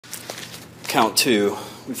count 2,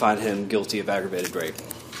 we find him guilty of aggravated rape.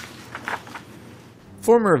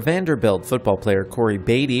 Former Vanderbilt football player Cory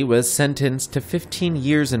Batey was sentenced to 15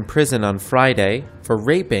 years in prison on Friday for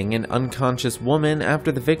raping an unconscious woman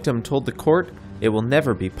after the victim told the court, "It will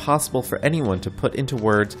never be possible for anyone to put into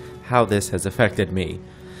words how this has affected me."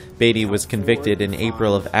 Batey was convicted in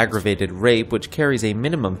April of aggravated rape, which carries a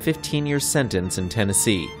minimum 15-year sentence in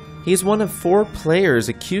Tennessee. He is one of 4 players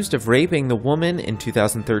accused of raping the woman in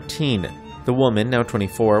 2013. The woman, now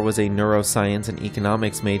 24, was a neuroscience and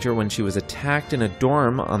economics major when she was attacked in a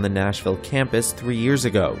dorm on the Nashville campus 3 years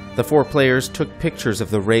ago. The 4 players took pictures of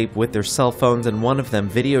the rape with their cell phones, and one of them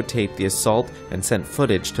videotaped the assault and sent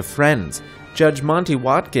footage to friends. Judge Monty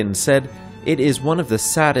Watkins said, "It is one of the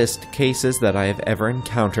saddest cases that I have ever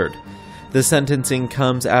encountered." The sentencing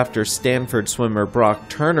comes after Stanford swimmer Brock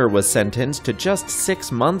Turner was sentenced to just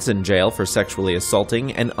 6 months in jail for sexually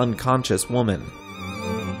assaulting an unconscious woman.